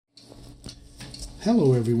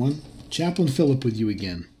Hello, everyone. Chaplain Philip with you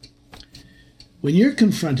again. When you're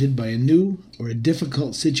confronted by a new or a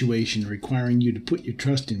difficult situation requiring you to put your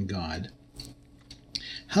trust in God,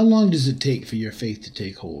 how long does it take for your faith to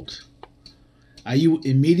take hold? Are you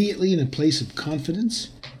immediately in a place of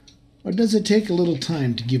confidence, or does it take a little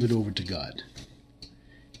time to give it over to God?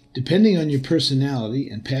 Depending on your personality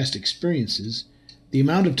and past experiences, the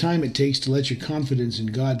amount of time it takes to let your confidence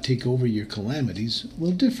in God take over your calamities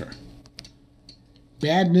will differ.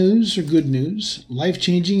 Bad news or good news,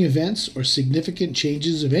 life-changing events or significant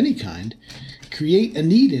changes of any kind create a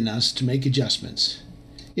need in us to make adjustments.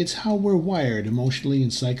 It's how we're wired emotionally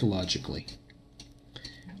and psychologically.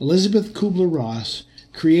 Elizabeth Kubler-Ross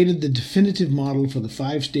created the definitive model for the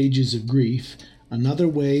 5 stages of grief, another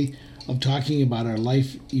way of talking about our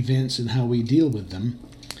life events and how we deal with them.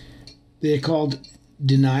 They are called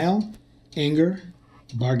denial, anger,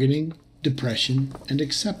 bargaining, depression, and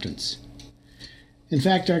acceptance. In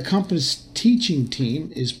fact, our Compass teaching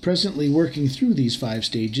team is presently working through these 5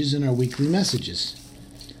 stages in our weekly messages.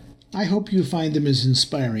 I hope you find them as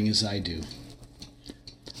inspiring as I do.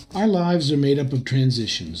 Our lives are made up of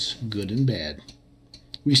transitions, good and bad.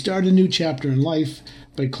 We start a new chapter in life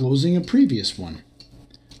by closing a previous one.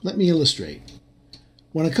 Let me illustrate.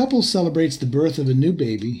 When a couple celebrates the birth of a new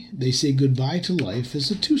baby, they say goodbye to life as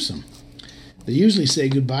a twosome. They usually say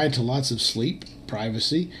goodbye to lots of sleep,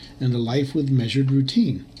 privacy, and a life with measured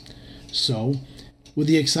routine. So, with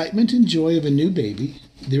the excitement and joy of a new baby,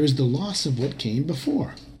 there is the loss of what came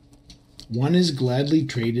before. One is gladly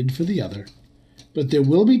traded for the other, but there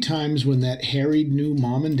will be times when that harried new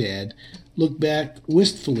mom and dad look back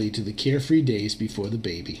wistfully to the carefree days before the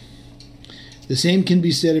baby. The same can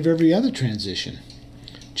be said of every other transition.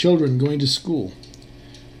 Children going to school,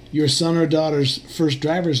 your son or daughter's first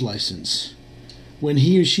driver's license, when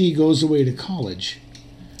he or she goes away to college,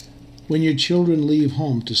 when your children leave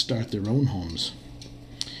home to start their own homes.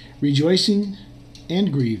 Rejoicing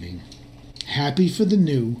and grieving, happy for the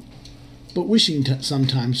new, but wishing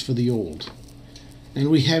sometimes for the old.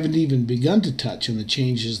 And we haven't even begun to touch on the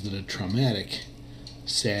changes that are traumatic,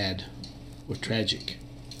 sad, or tragic.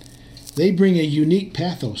 They bring a unique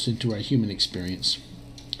pathos into our human experience.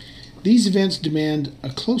 These events demand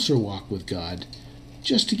a closer walk with God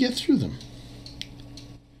just to get through them.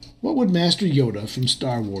 What would Master Yoda from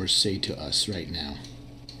Star Wars say to us right now?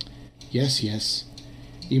 Yes,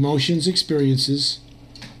 emotions, experiences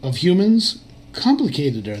of humans,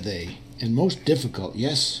 complicated are they, and most difficult,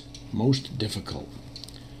 yes, most difficult.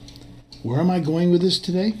 Where am I going with this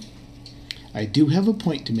today? I do have a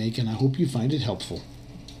point to make, and I hope you find it helpful.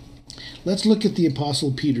 Let's look at the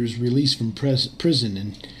Apostle Peter's release from prison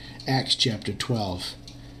in Acts chapter 12.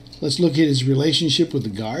 Let's look at his relationship with the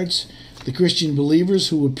guards, the Christian believers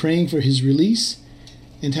who were praying for his release,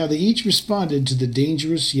 and how they each responded to the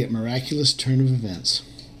dangerous yet miraculous turn of events.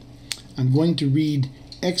 I'm going to read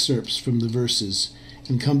excerpts from the verses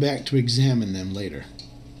and come back to examine them later.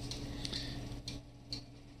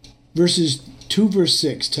 Verses 2 verse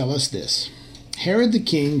 6 tell us this. Herod the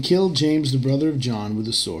king killed James the brother of John with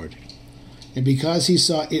a sword. And because he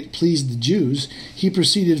saw it pleased the Jews, he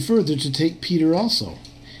proceeded further to take Peter also.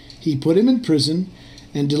 He put him in prison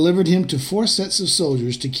and delivered him to 4 sets of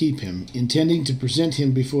soldiers to keep him, intending to present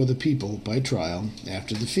him before the people by trial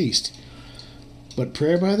after the feast. But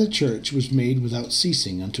prayer by the church was made without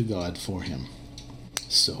ceasing unto God for him.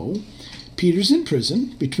 So, Peter's in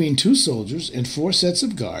prison between 2 soldiers and 4 sets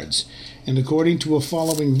of guards, and according to a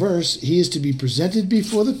following verse, he is to be presented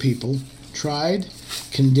before the people, tried,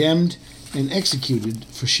 condemned, and executed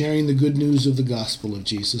for sharing the good news of the gospel of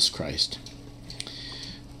Jesus Christ.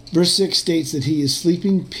 Verse 6 states that he is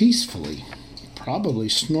sleeping peacefully, probably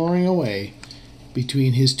snoring away,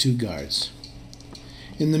 between his 2 guards.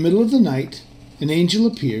 In the middle of the night, an angel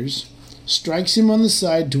appears, strikes him on the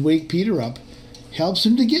side to wake Peter up, helps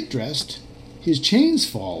him to get dressed, his chains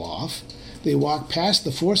fall off, they walk past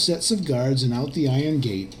the 4 sets of guards and out the iron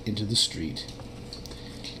gate into the street.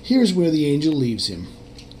 Here's where the angel leaves him,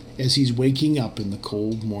 as he's waking up in the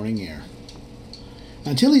cold morning air.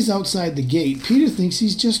 Until he's outside the gate, Peter thinks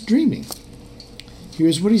he's just dreaming.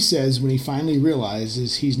 Here's what he says when he finally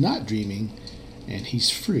realizes he's not dreaming and he's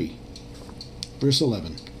free. Verse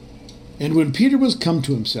 11. And when Peter was come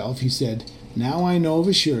to himself, he said, Now I know of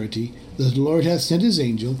a surety that the Lord hath sent his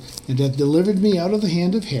angel, and hath delivered me out of the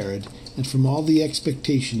hand of Herod, and from all the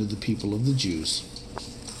expectation of the people of the Jews.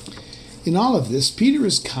 In all of this, Peter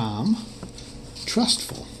is calm,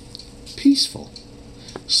 trustful, peaceful,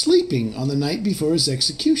 sleeping on the night before his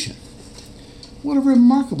execution. What a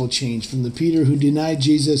remarkable change from the Peter who denied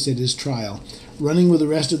Jesus at his trial, running with the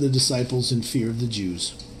rest of the disciples in fear of the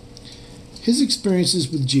Jews. His experiences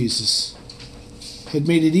with Jesus had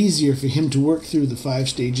made it easier for him to work through the 5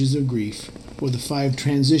 stages of grief, or the 5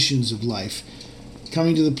 transitions of life,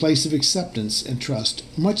 coming to the place of acceptance and trust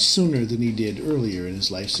much sooner than he did earlier in his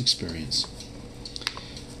life's experience.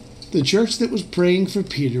 The church that was praying for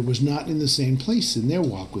Peter was not in the same place in their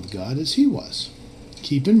walk with God as he was.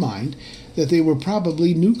 Keep in mind that they were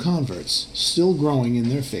probably new converts, still growing in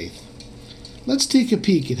their faith. Let's take a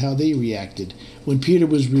peek at how they reacted when Peter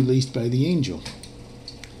was released by the angel.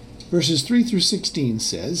 Verses 3 through 16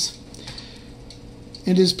 says,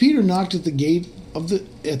 "And as Peter knocked at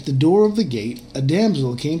the door of the gate, a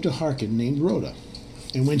damsel came to hearken named Rhoda.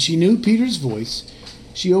 And when she knew Peter's voice,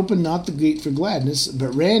 she opened not the gate for gladness,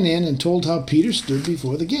 but ran in and told how Peter stood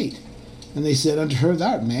before the gate. And they said unto her,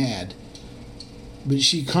 Thou art mad. But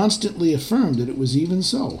she constantly affirmed that it was even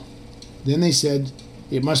so. Then they said,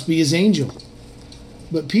 It must be his angel.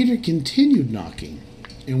 But Peter continued knocking,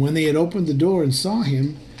 and when they had opened the door and saw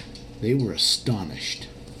him, they were astonished."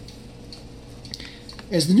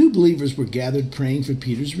 As the new believers were gathered praying for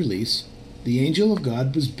Peter's release, the angel of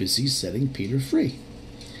God was busy setting Peter free.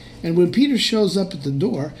 And when Peter shows up at the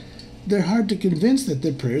door, they're hard to convince that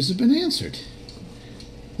their prayers have been answered.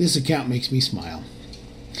 This account makes me smile.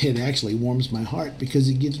 It actually warms my heart because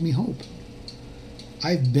it gives me hope.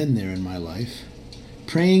 I've been there in my life,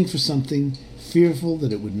 praying for something, fearful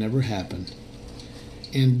that it would never happen.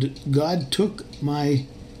 And God took my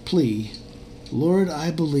plea, Lord,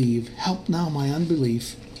 I believe, help now my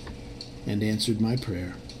unbelief, and answered my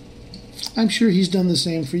prayer. I'm sure he's done the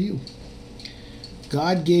same for you.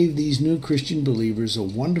 God gave these new Christian believers a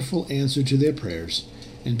wonderful answer to their prayers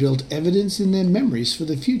and built evidence in their memories for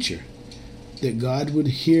the future, that God would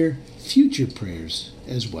hear future prayers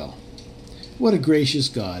as well. What a gracious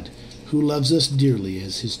God who loves us dearly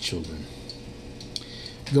as his children.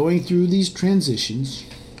 Going through these transitions,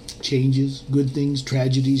 changes, good things,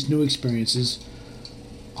 tragedies, new experiences,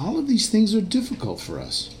 all of these things are difficult for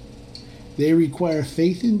us. They require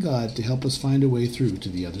faith in God to help us find a way through to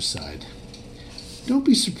the other side. Don't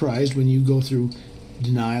be surprised when you go through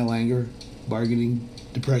denial, anger, bargaining,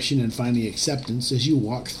 depression, and finally acceptance as you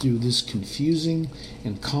walk through this confusing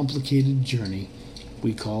and complicated journey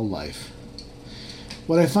we call life.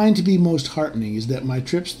 What I find to be most heartening is that my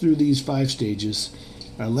trips through these 5 stages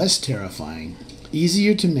are less terrifying,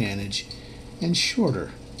 easier to manage, and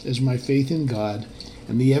shorter as my faith in God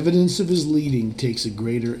and the evidence of his leading takes a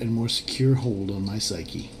greater and more secure hold on my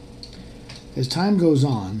psyche. As time goes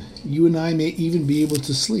on, you and I may even be able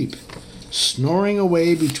to sleep, snoring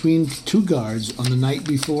away between 2 guards on the night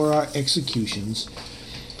before our executions,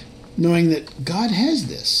 knowing that God has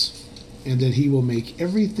this, and that he will make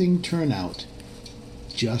everything turn out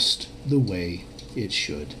just the way it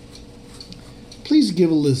should. Please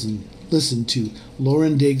give a listen to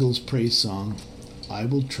Lauren Daigle's praise song, I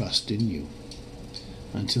Will Trust in You.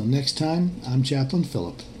 Until next time, I'm Chaplain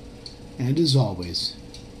Philip, and as always,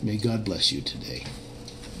 may God bless you today.